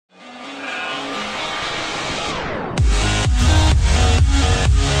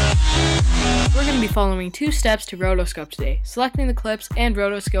following 2 steps to rotoscope today, selecting the clips and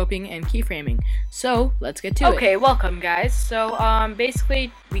rotoscoping and keyframing. So let's get to it. Okay, welcome guys. So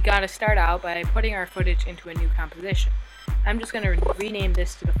basically we gotta start out by putting our footage into a new composition. I'm just gonna rename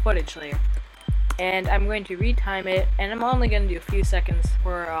this to the footage layer, and I'm going to retime it, and I'm only gonna do a few seconds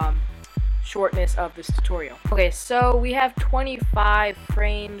for shortness of this tutorial. Okay, so we have 25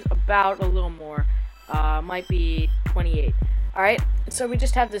 frames, about a little more, might be 28. Alright, so we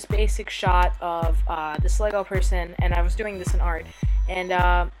just have this basic shot of this Lego person, and I was doing this in art, and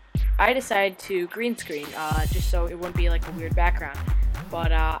I decided to green screen, just so it wouldn't be like a weird background.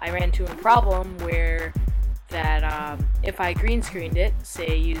 But I ran into a problem where that if I green screened it,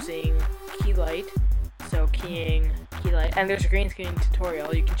 say using keylight, so keying keylight, and there's a green screen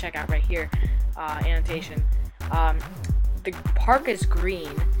tutorial you can check out right here, annotation. The park is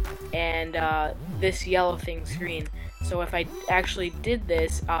green, and this yellow thing's green. So if I actually did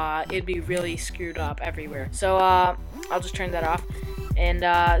this, it'd be really screwed up everywhere. So I'll just turn that off.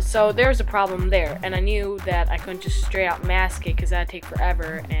 And so there's a problem there, and I knew that I couldn't just straight out mask it because that'd take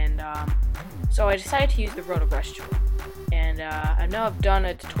forever. And so I decided to use the Roto Brush tool. And I know I've done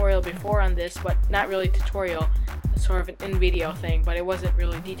a tutorial before on this, but not really tutorial, sort of an in-video thing, but it wasn't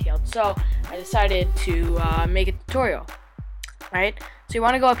really detailed. So I decided to make a tutorial. Right? So you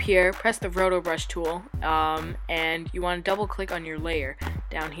want to go up here, press the Roto Brush tool, and you want to double click on your layer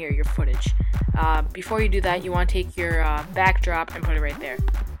down here, your footage. Before you do that, you want to take your backdrop and put it right there.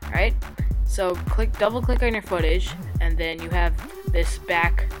 Alright? So double click on your footage, and then you have this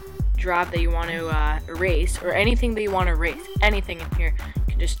backdrop that you want to erase, or anything that you want to erase. Anything in here you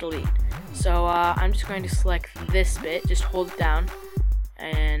can just delete. So I'm just going to select this bit, just hold it down,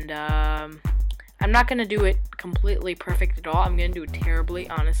 and I'm not going to do it completely perfect at all. I'm going to do it terribly,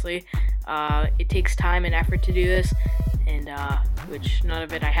 honestly. It takes time and effort to do this, and which none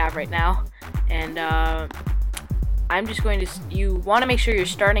of it I have right now. And I'm just going to, you want to make sure you're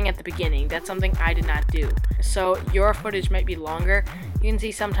starting at the beginning. That's something I did not do. So your footage might be longer. You can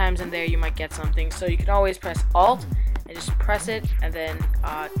see sometimes in there you might get something. So you can always press Alt and just press it, and then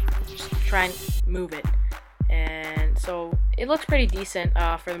just try and move it. And so it looks pretty decent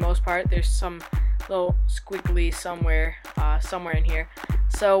for the most part. There's some little squiggly somewhere in here.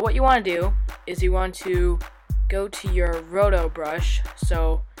 So what you want to do is you want to go to your Roto Brush,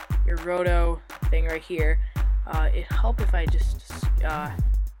 so your Roto thing right here. It'd help if I just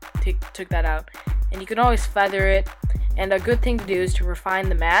took that out, and you can always feather it, and a good thing to do is to refine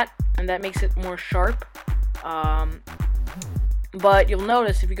the matte, and that makes it more sharp. But you'll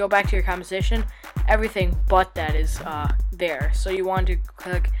notice if you go back to your composition, everything but that is there. So you want to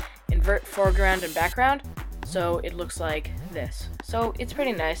click invert foreground and background, so it looks like this. So it's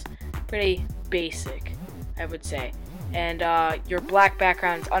pretty nice, pretty basic, I would say. And your black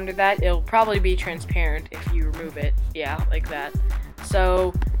background's under that. It'll probably be transparent if you remove it, yeah, like that.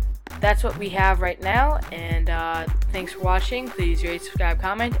 So that's what we have right now, and thanks for watching. Please rate, subscribe,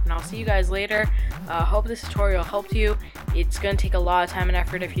 comment, and I'll see you guys later. Hope this tutorial helped you. It's going to take a lot of time and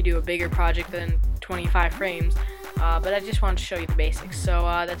effort if you do a bigger project than 25 frames, but I just wanted to show you the basics. So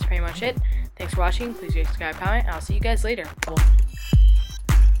that's pretty much it. Thanks for watching. Please rate, subscribe, comment, and I'll see you guys later.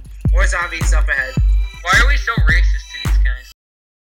 More zombie stuff ahead. Why are we so racist?